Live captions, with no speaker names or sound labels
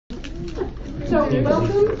So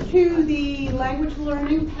welcome to the language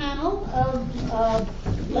learning panel of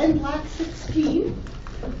LendLab 16.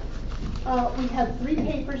 We have 3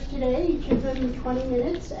 papers today, each of them 20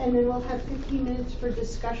 minutes, and then we'll have 15 minutes for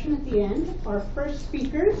discussion at the end. Our first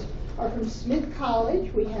speakers are from Smith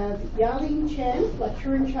College. We have Yaling Chen,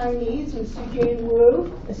 lecturer in Chinese, and Sujane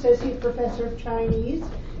Wu, associate professor of Chinese,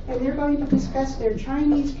 and they're going to discuss their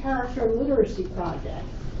Chinese character literacy project.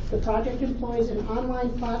 The project employs an online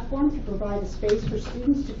platform to provide a space for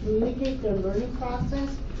students to communicate their learning process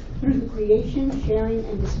through the creation, sharing,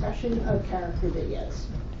 and discussion of character videos.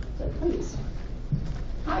 So please.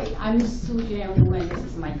 Hi, I'm Sujane Wu, and this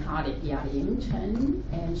is my colleague Yaling Chen,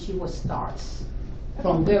 and she will start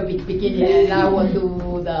from the beginning, and I will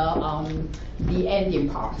do the ending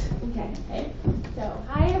part. Okay. So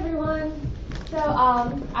hi everyone. So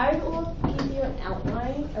I will give you an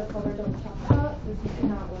outline of what we're going to talk about. This is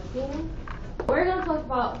not working. We're going to talk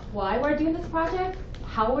about why we're doing this project,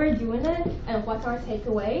 how we're doing it, and what's our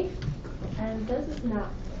takeaway. And this is not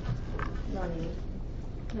running.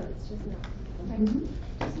 No, it's just not.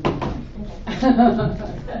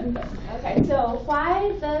 Okay. Okay. So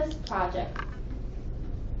why this project?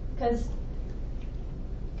 Because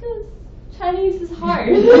Chinese is hard.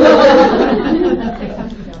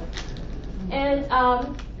 And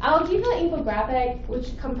I'll give you an infographic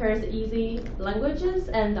which compares the easy languages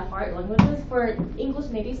and the hard languages for English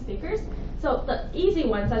native speakers. So the easy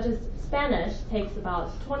ones, such as Spanish, takes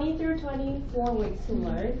about 20 through 24 weeks to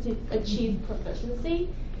learn to achieve proficiency.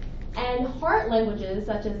 And hard languages,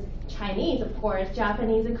 such as Chinese, of course,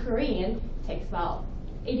 Japanese and Korean, takes about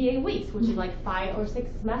 88 weeks, which is like 5 or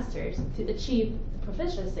 6 semesters to achieve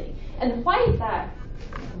proficiency. And why is that?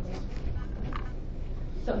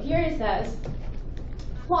 So here it says,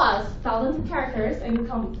 plus thousands of characters and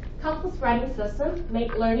complex writing system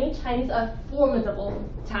make learning Chinese a formidable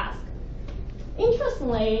task.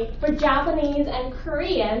 Interestingly, for Japanese and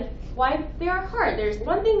Korean, why they are hard? There's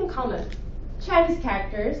one thing in common: Chinese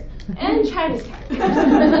characters and Chinese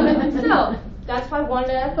characters. So that's why I want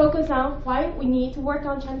to focus on why we need to work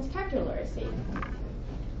on Chinese character literacy.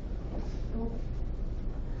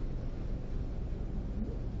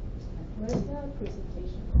 Where's the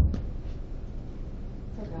presentation?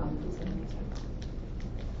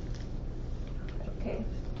 Okay.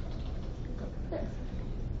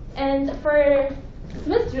 And for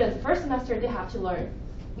Smith students, first semester they have to learn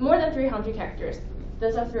more than 300 characters.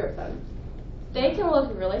 Those are 3 of them. They can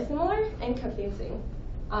look really similar and confusing.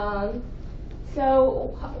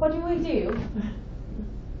 So what do we do?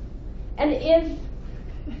 And if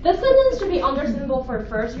the sentence should be understandable for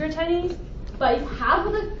first year Chinese, but if half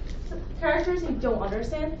of the characters you don't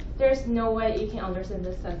understand, there's no way you can understand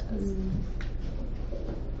this sentence.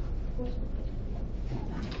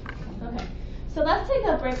 Okay, so let's take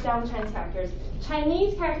a breakdown of Chinese characters.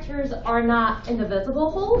 Chinese characters are not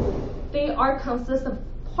indivisible wholes. They are consist of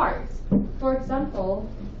parts. For example,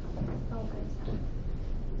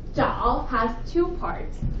 Zhao has 2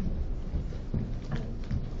 parts: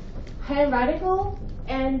 hand radical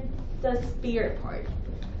and the spear part.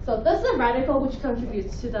 So this is a radical which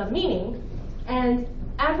contributes to the meaning, and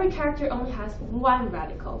every character only has 1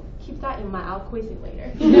 radical. Keep that in mind, I'll quiz you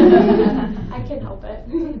later. I can't help it.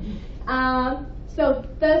 So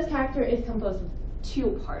this character is composed of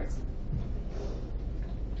 2 parts.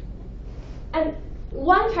 And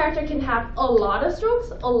one character can have a lot of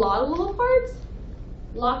strokes, a lot of little parts.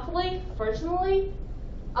 Luckily, fortunately,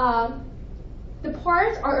 the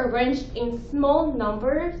parts are arranged in small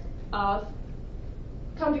numbers of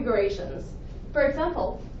configurations. For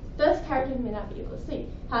example, this character may not be able to see.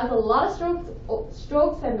 Has a lot of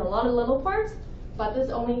strokes and a lot of little parts, but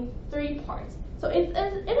there's only 3 parts. So it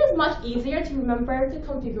is much easier to remember the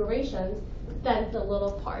configurations than the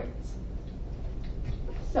little parts.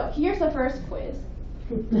 So here's the first quiz.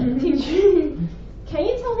 Teacher, can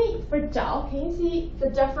you tell me for Zhao, can you see the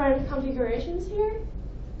different configurations here?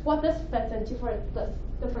 What this fits into for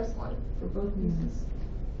the first one? For both musics.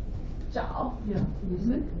 Zhao. Yeah,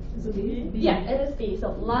 music. Is it B? Yeah, it is B,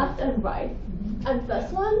 so left and right. And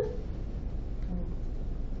this one?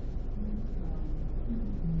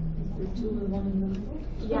 The 2 and 1 in the middle?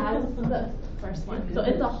 Yeah, it's the first one. So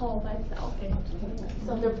it's a whole by itself.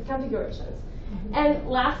 So they're configurations. And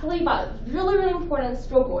lastly, but really, really important,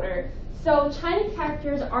 stroke order. So Chinese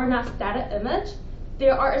characters are not static image. They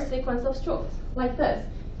are a sequence of strokes, like this.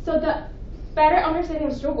 So the better understanding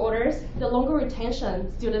of stroke orders, the longer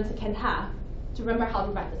retention students can have to remember how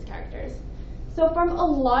to write these characters. So from a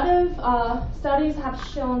lot of studies have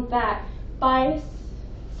shown that by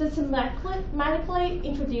systematically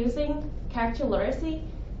introducing character literacy,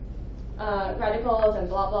 radicals and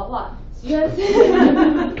blah blah blah. Students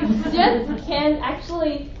students can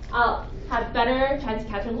actually have better Chinese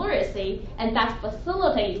character literacy, and that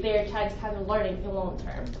facilitates their Chinese character learning in long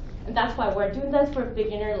term. And that's why we're doing this for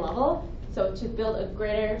beginner level, so to build a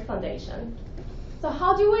greater foundation. So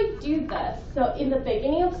how do we do this? So in the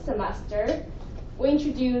beginning of semester, we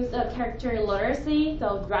introduce the character literacy,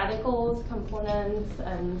 the radicals, components,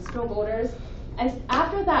 and stroke orders. And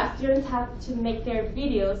after that, students have to make their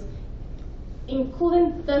videos,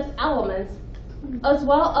 including these elements, as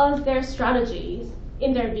well as their strategies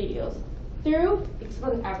in their videos, through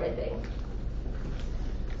Explain Everything.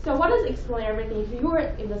 So what is Explain Everything? If you were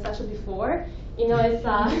in the session before, you know it's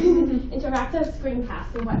interactive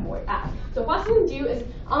screencasting whiteboard app. So what you do is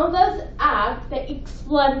on this app, they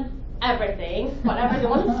explain everything, whatever they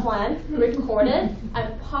want to explain, record it,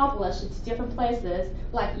 and publish it to different places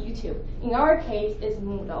like YouTube. In our case, it's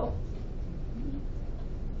Moodle.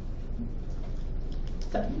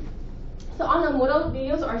 So on the Moodle,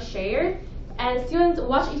 videos are shared, and students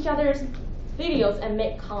watch each other's videos and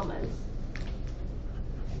make comments.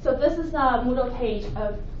 So this is a Moodle page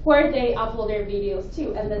of where they upload their videos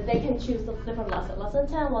to, and then they can choose the different lessons, lesson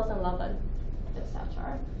 10, lesson 11,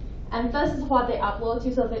 etc. And this is what they upload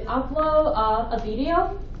to. So they upload a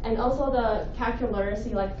video and also the character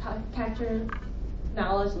literacy, like character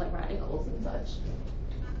knowledge, like radicals and such.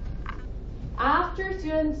 After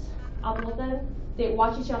students upload them, they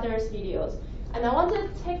watch each other's videos. And I want to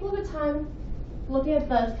take a little bit of time looking at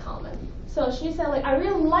this comment. So she said, like, I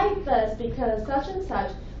really like this because such and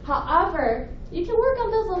such. However, you can work on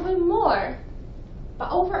this a little bit more.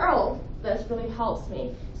 But overall, this really helps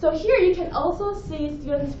me. So here you can also see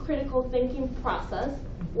students' critical thinking process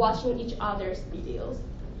watching each other's videos.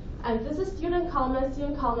 And this is student comment,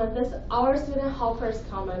 this is our student helpers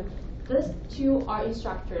comment. These two are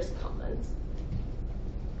instructors' comments.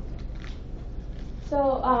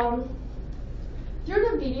 So through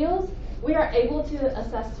the videos, we are able to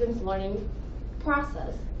assess students' learning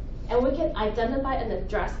process. And we can identify and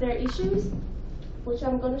address their issues, which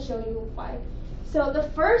I'm going to show you why. So the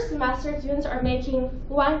first semester, students are making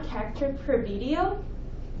 1 character per video.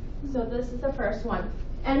 So this is the first one.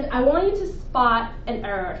 And I want you to spot an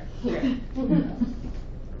error here.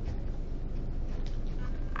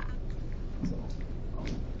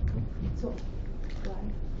 So,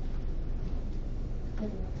 second.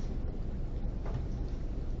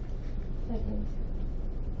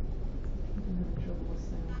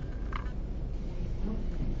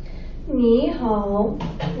 你好，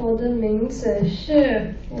我的名字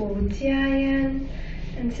是吴佳嫣,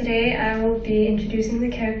 and today I will be introducing the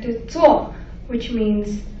character 做, which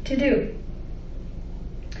means to do.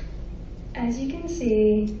 As you can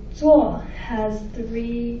see, 做 has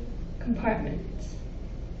 3 compartments.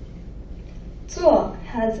 做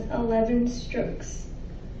has 11 strokes.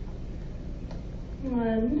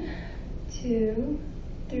 1, 2,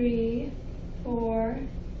 3, 4,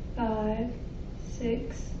 5,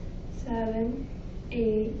 6, 7,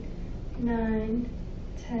 8, 9,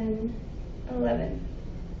 10, 11.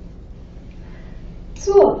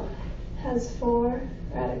 做 has 4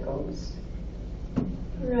 radicals.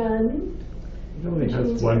 Run. It only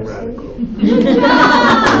has 1 radical.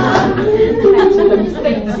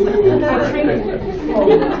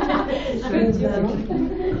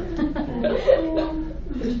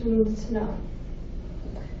 Which means to know.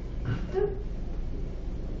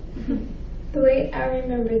 The way I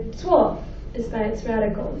remember 做 is by its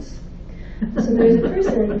radicals. So there's a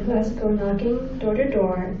person who has to go knocking door to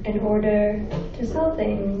door in order to sell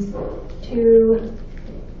things, to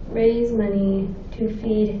raise money, to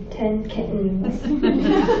feed 10 kittens.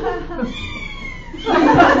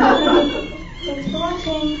 Thanks for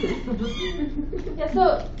watching. Yeah,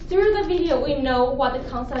 so through the video, we know what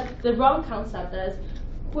the wrong concept is,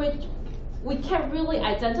 which we can't really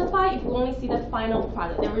identify if we only see the final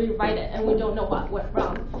product. Then we write it and we don't know what went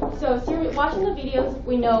wrong. So through watching the videos,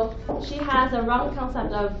 we know she has a wrong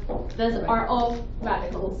concept of these are all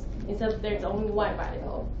radicals instead of there's only 1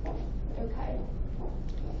 radical. Okay.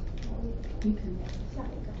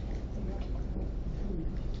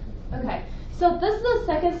 Okay, so this is the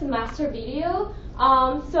second semester video.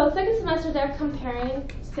 So second semester, they're comparing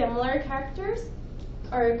similar characters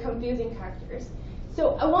or confusing characters.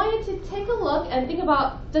 So I want you to take a look and think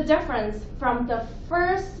about the difference from the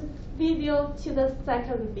first video to the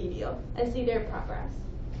second video and see their progress.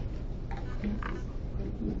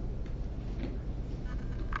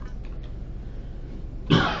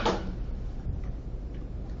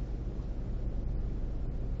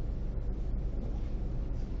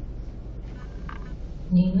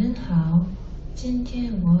你们好，今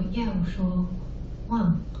天我要说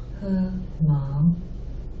望和忙。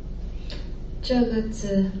这个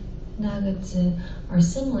字、那个字 are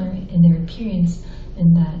similar in their appearance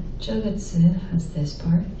in that 这个字 has this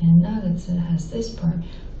part and 那个字 has this part,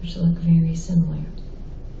 which look very similar.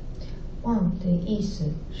 忘的意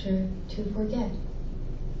思是 to forget.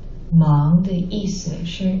 忙的意思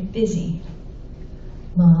是 busy.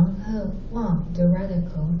 忙和忘的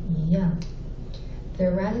radical 一样。The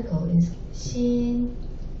radical is 心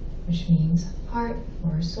which means heart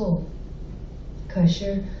or soul. 可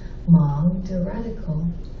是忙 the radical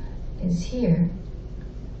is here,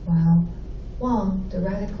 while 忘 the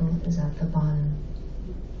radical is at the bottom.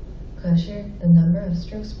 可是 the number of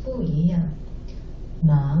strokes 不一样。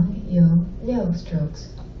忙有6 strokes,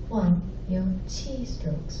 忘有7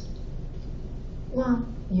 strokes. 忘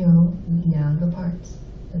有2个 parts,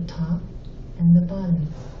 the top and the bottom.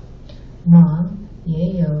 忙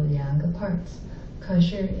也有2个 parts, 可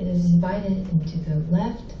是 it is divided into the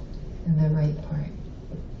left and the right part.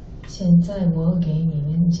 现在我给你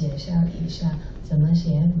们介绍一下怎么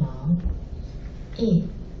写忙。1、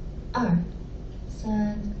2、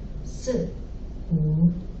3、4、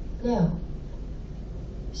5、6。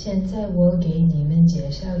现在我给你们介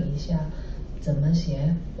绍一下怎么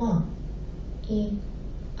写忘。1、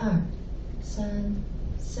2、3、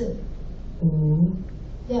4、5、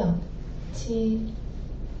6、7。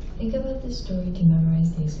Think about the story to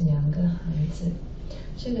memorize these 2个汉字。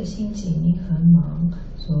这个星期你很忙，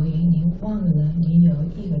所以你忘了你有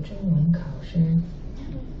一个中文考试。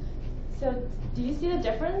So, do you see the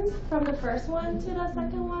difference from the first one to the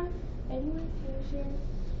second one? Anyone can you share?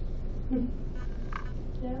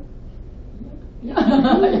 No?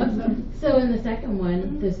 So in the second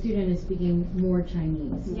one, the student is speaking more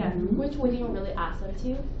Chinese. Yes, which we didn't really ask them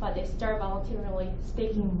to, but they start voluntarily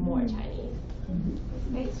speaking more Chinese.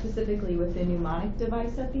 Right, specifically with the mnemonic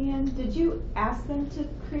device at the end. Did you ask them to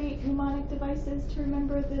create mnemonic devices to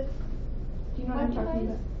remember the? Do you know what I'm talking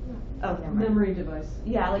about? Oh, never mind. Memory device.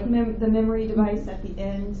 Yeah, like the memory device at the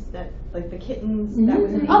end, that like the kittens that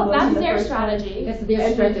was in Oh, English that's in the their first one. strategy. That's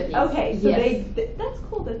their strategy. Okay, so Yes. that's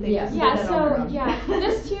cool that they Yeah. just did Yeah, that on their so own. yeah,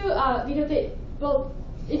 this too, they both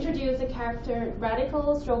introduce the character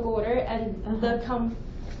radical, stroke order, and the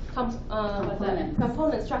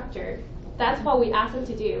component structure. That's what we asked them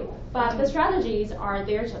to do. But the strategies are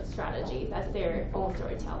their strategies. That's their own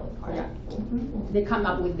storytelling part. Yeah. They come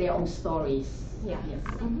up with their own stories. Yeah. Yes.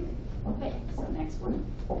 Mhm. Okay, so next one.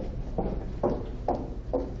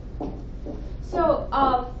 So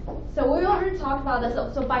we already talked about this.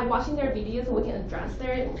 So by watching their videos, we can address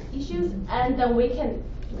their issues, and then we can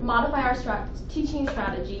modify our teaching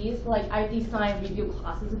strategies. Like I design review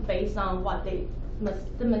classes based on what the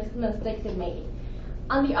mistakes they made.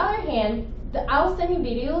 On the other hand, the outstanding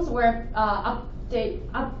videos were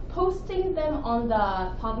posting them on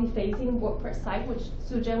the public-facing WordPress site, which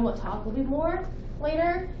Sujin will talk a little bit more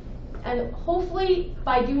later. And hopefully,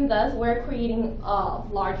 by doing this, we're creating a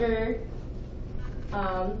larger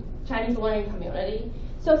Chinese learning community.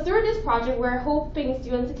 So through this project, we're hoping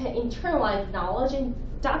students can internalize knowledge and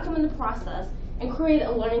document the process and create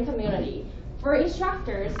a learning community. For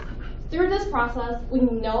instructors, through this process, we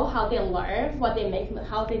know how they learn, how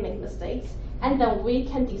they make mistakes, and then we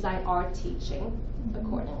can design our teaching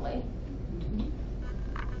accordingly.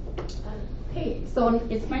 Okay, so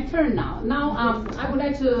it's my turn now. Now I would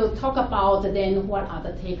like to talk about then what are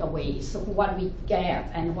the takeaways, what we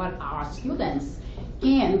get, and what our students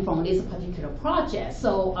gain from this particular project.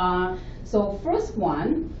 So, first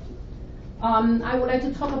one, I would like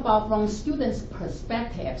to talk about from students'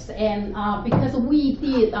 perspectives, and because we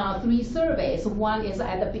did 3 surveys. One is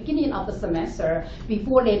at the beginning of the semester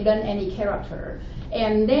before they learn any character,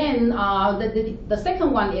 and then the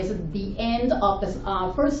second one is the end of the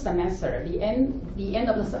first semester, the end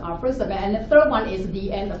of the first semester, and the third one is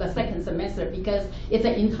the end of the second semester because it's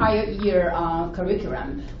an entire year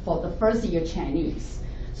curriculum for the first year Chinese.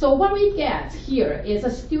 So what we get here is a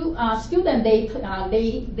student,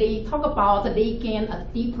 they talk about they gain a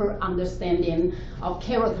deeper understanding of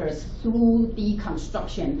characters through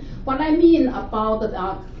deconstruction. What I mean about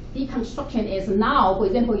deconstruction is now, for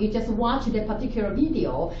example, you just watch the particular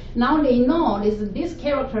video. Now they know this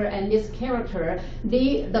character and this character,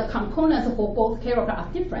 the components for both characters are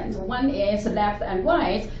different. One is left and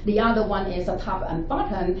right, the other one is top and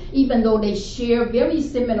bottom, even though they share very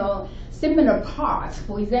similar parts.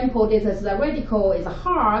 For example, this is a radical is a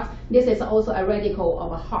heart, this is also a radical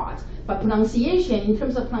of a heart. But pronunciation, in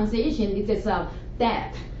terms of pronunciation, this is a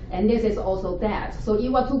death. and this is also that. So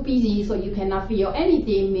you are too busy, so you cannot feel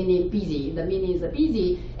anything, meaning busy. The meaning is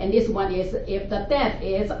busy, and this one is if the death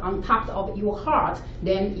is on top of your heart,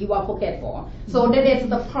 then you are forgetful. So that is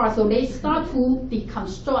the part. So they start to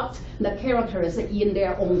deconstruct the characters in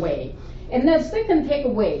their own way. And the second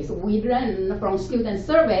takeaways we learned from student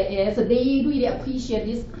survey is they really appreciate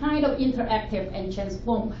this kind of interactive and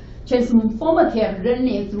transformative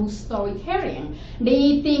learning through storytelling.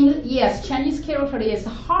 They think, yes, Chinese character is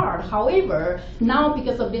hard. However, now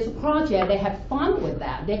because of this project, they have fun with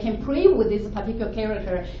that. They can play with this particular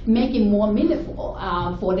character, make it more meaningful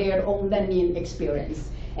for their own learning experience.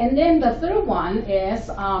 And then the third one is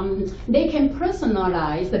they can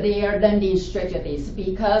personalize their learning strategies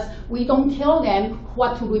because we don't tell them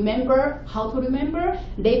what to remember, how to remember.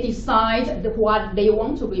 They decide what they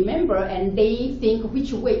want to remember and they think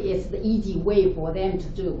which way is the easy way for them to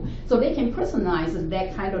do. So they can personalize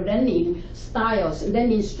that kind of learning styles,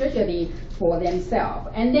 learning strategy for themselves.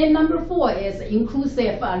 And then number 4 is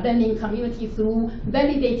inclusive learning community through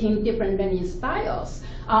validating different learning styles.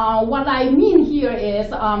 What I mean here is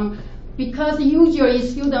because usually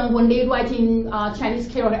students, when they writing Chinese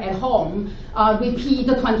character at home, repeat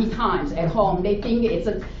 20 times at home. They think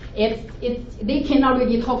they cannot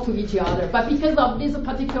really talk to each other. But because of this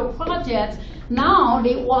particular project, now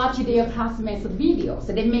they watch their classmates' videos.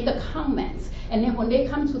 They make comments. And then when they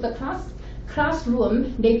come to the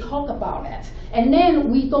classroom, they talk about it. And then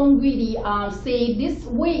we don't really say this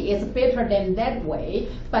way is better than that way,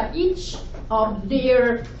 but each of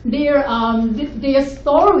their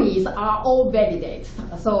stories are all validated.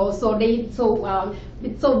 So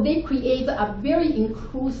they create a very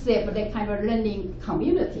inclusive that kind of learning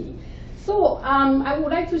community. So I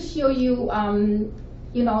would like to show you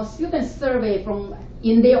student survey from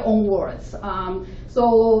in their own words.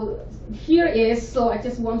 So here is, so I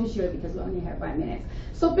just want to show you because we only have 5 minutes.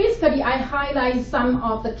 So basically, I highlight some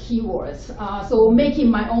of the keywords. So making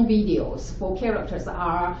my own videos for characters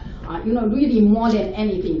are, really more than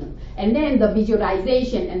anything. And then the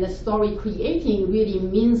visualization and the story creating really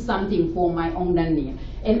means something for my own learning.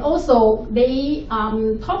 And also, they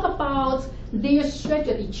talk about their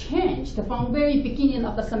strategy changed from very beginning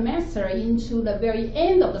of the semester into the very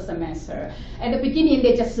end of the semester. At the beginning,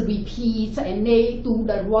 they just repeat and they do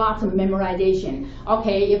the rote memorization.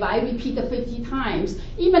 Okay, if I repeat 50 times,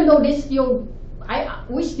 even though we still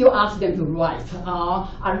ask them to write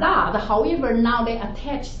a lot. However, now they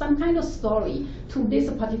attach some kind of story to this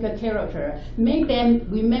particular character, make them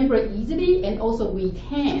remember easily and also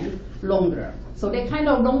retain longer. So that kind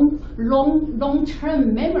of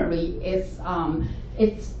long-term memory is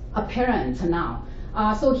it's apparent now.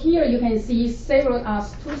 So here you can see several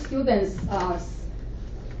two students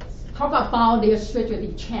talk about their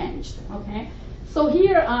strategy changed. Okay. So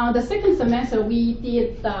here, the second semester, we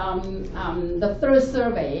did the third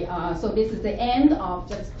survey. So this is the end of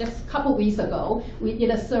just a couple weeks ago. We did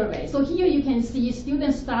a survey. So here you can see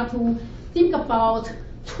students start to think about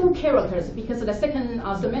 2 characters because the second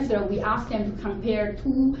semester we asked them to compare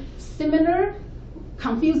 2 similar,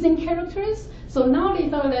 confusing characters. So now they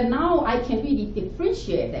thought that now I can really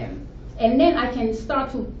differentiate them. And then I can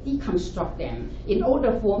start to deconstruct them in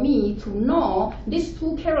order for me to know these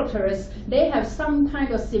 2 characters, they have some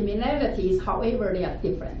kind of similarities, however they are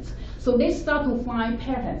different. So they start to find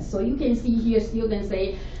patterns. So you can see here students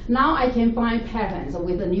say, now I can find patterns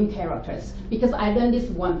with the new characters because I learned this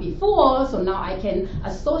one before, so now I can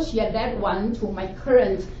associate that one to my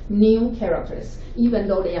current new characters, even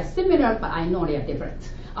though they are similar, but I know they are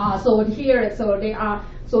different.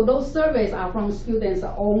 So those surveys are from students'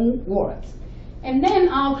 own words. And then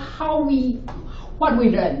what we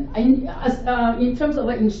learn. In terms of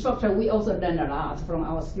an instructor, we also learn a lot from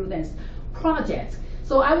our students' projects.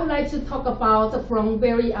 So I would like to talk about from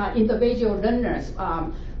very individual learners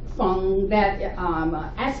from that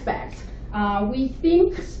aspect. We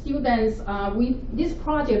think students, this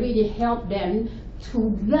project really helped them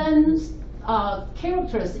to learn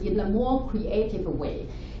characters in a more creative way.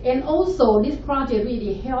 And also, this project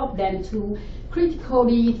really helped them to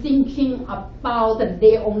critically thinking about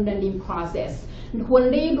their own learning process. When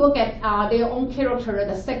they look at their own character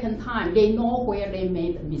the second time, they know where they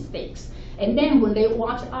made mistakes. And then when they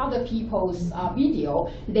watch other people's video,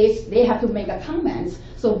 they have to make a comment.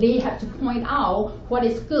 So they have to point out what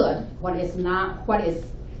is good, what is not, what is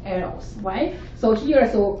errors, right? So here,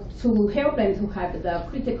 so to help them to have the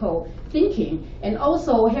critical thinking and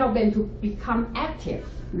also help them to become active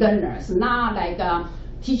learners, not like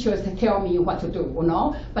teachers tell me what to do, you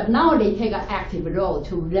know. But now they take an active role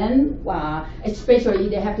to learn, especially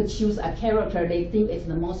they have to choose a character they think is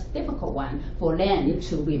the most difficult one for them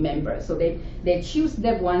to remember. So they choose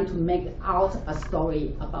that one to make out a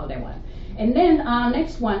story about that one. And then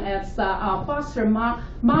next one is foster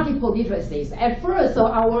multiple literacies. At first,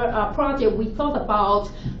 our project, we thought about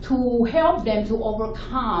to help them to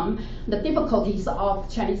overcome the difficulties of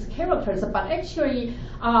Chinese characters, but actually,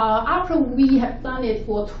 after we have done it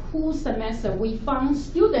for 2 semesters, we found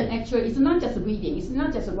students actually, it's not just reading, it's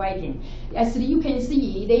not just writing. As you can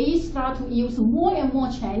see, they start to use more and more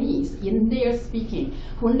Chinese in their speaking.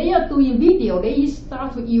 When they are doing video, they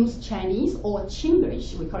start to use Chinese or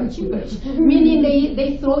Chinglish, we call it Chinglish, meaning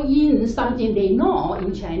they throw in something they know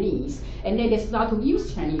in Chinese, and then they start to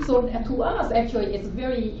use Chinese. So to us, actually, it's a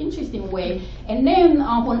very interesting way. And then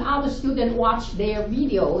when other students watch their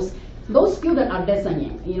videos, those students are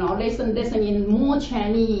listening, you know, listening more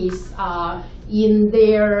Chinese in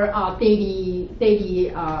their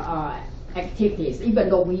daily activities, even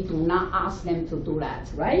though we do not ask them to do that,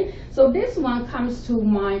 right? So this one comes to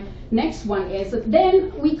my next one is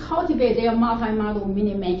then we cultivate their multi-model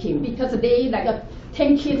mini making because they like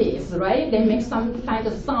 10 kitties, right? They make some kind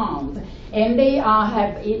of sound and they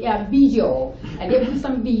have a visual and they put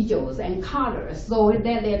some visuals and colors. So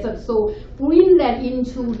so bring that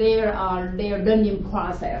into their learning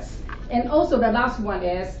process. And also the last one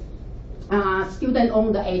is student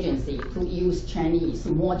own the agency to use Chinese,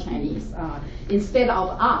 more Chinese, instead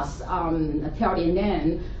of us telling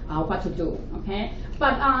them what to do, okay?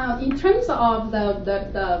 But in terms of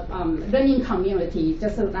the learning community,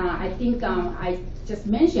 just I think I just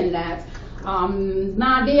mentioned that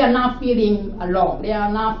now they are not feeling alone. They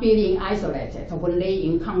are not feeling isolated when they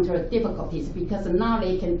encounter difficulties because now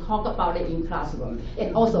they can talk about it in classroom.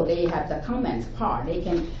 And also they have the comments part. They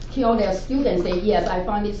can tell their students, say, yes, I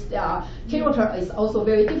find this character is also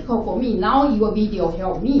very difficult for me. Now your video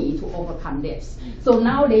helped me to overcome this. So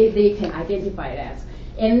now they can identify that.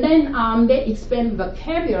 And then they expand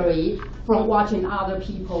vocabulary from watching other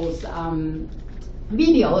people's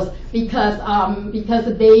videos because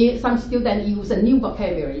some students use a new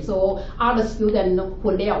vocabulary, so other students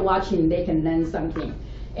when they are watching they can learn something.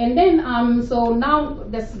 And then so now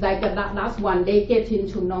that's like the last one, they get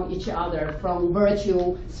to know each other from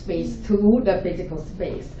virtual space to the physical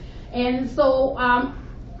space. And so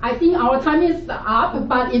I think our time is up,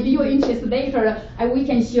 but if you're interested later, we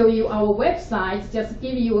can show you our website. Just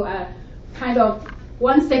give you a kind of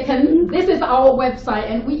 1 second. This is our website,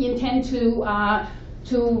 and we intend to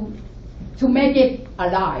make it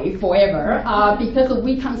alive forever because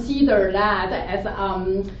we consider that as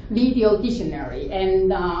video dictionary,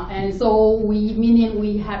 and so meaning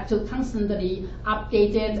we have to constantly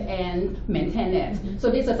update it and maintain it. So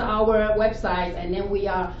this is our website, and then we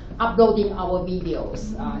are uploading our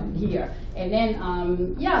videos here. And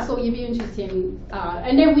then yeah, so if you're interested,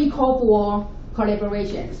 and then we call for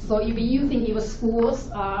collaborations. So if you think your schools,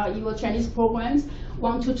 your Chinese programs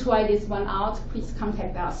want to try this one out, please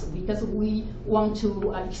contact us because we want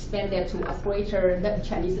to expand that to a greater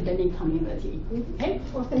Chinese learning community. Okay?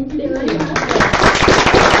 Well, thank you very much.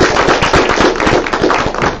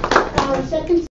 Our second